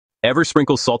Ever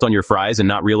sprinkle salt on your fries and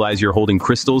not realize you're holding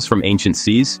crystals from ancient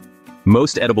seas?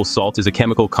 Most edible salt is a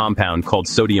chemical compound called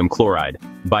sodium chloride.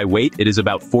 By weight, it is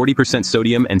about 40%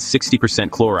 sodium and 60%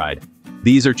 chloride.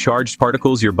 These are charged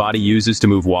particles your body uses to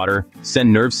move water,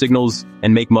 send nerve signals,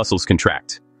 and make muscles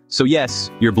contract. So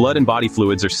yes, your blood and body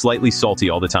fluids are slightly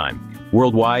salty all the time.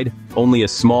 Worldwide, only a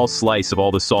small slice of all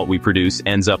the salt we produce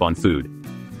ends up on food.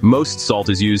 Most salt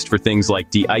is used for things like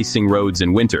de-icing roads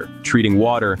in winter, treating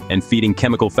water, and feeding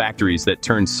chemical factories that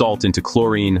turn salt into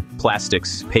chlorine,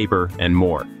 plastics, paper, and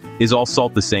more. Is all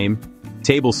salt the same?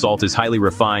 Table salt is highly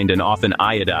refined and often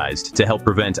iodized to help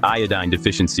prevent iodine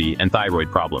deficiency and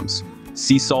thyroid problems.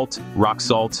 Sea salt, rock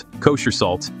salt, kosher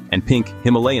salt, and pink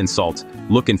Himalayan salt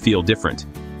look and feel different,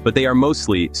 but they are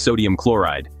mostly sodium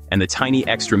chloride, and the tiny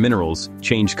extra minerals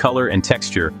change color and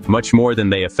texture much more than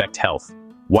they affect health.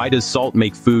 Why does salt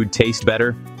make food taste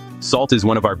better? Salt is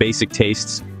one of our basic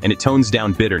tastes, and it tones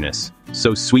down bitterness,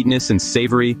 so sweetness and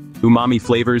savory, umami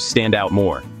flavors stand out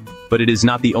more. But it is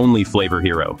not the only flavor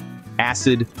hero.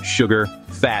 Acid, sugar,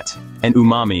 fat, and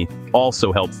umami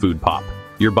also help food pop.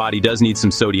 Your body does need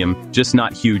some sodium, just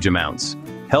not huge amounts.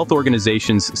 Health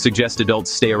organizations suggest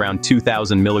adults stay around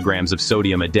 2,000 milligrams of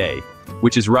sodium a day,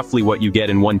 which is roughly what you get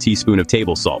in 1 teaspoon of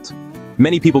table salt.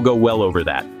 Many people go well over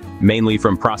that, mainly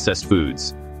from processed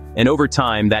foods. And over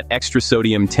time, that extra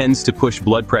sodium tends to push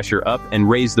blood pressure up and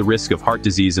raise the risk of heart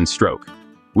disease and stroke.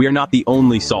 We are not the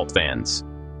only salt fans.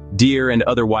 Deer and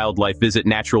other wildlife visit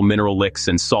natural mineral licks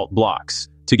and salt blocks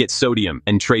to get sodium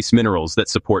and trace minerals that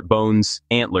support bones,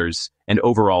 antlers, and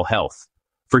overall health.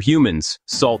 For humans,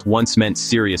 salt once meant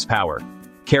serious power.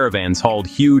 Caravans hauled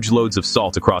huge loads of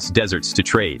salt across deserts to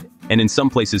trade, and in some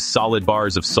places solid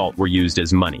bars of salt were used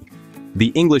as money.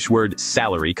 The English word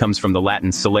salary comes from the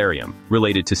Latin salarium,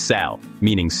 related to sal,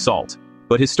 meaning salt.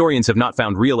 But historians have not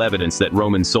found real evidence that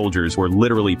Roman soldiers were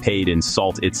literally paid in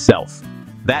salt itself.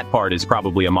 That part is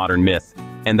probably a modern myth.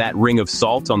 And that ring of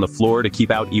salt on the floor to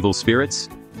keep out evil spirits?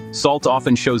 Salt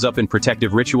often shows up in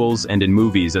protective rituals and in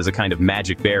movies as a kind of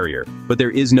magic barrier, but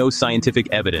there is no scientific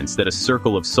evidence that a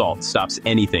circle of salt stops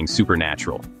anything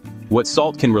supernatural. What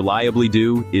salt can reliably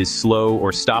do is slow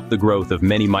or stop the growth of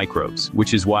many microbes,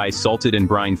 which is why salted and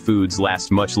brined foods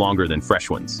last much longer than fresh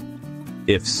ones.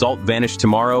 If salt vanished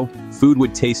tomorrow, food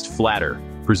would taste flatter,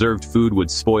 preserved food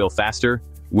would spoil faster,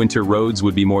 winter roads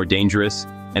would be more dangerous,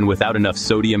 and without enough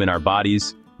sodium in our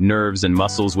bodies, nerves and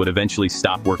muscles would eventually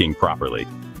stop working properly.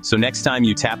 So next time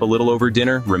you tap a little over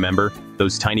dinner, remember,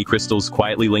 those tiny crystals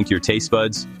quietly link your taste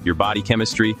buds, your body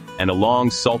chemistry, and a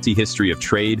long, salty history of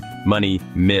trade, money,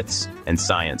 myths, and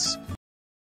science.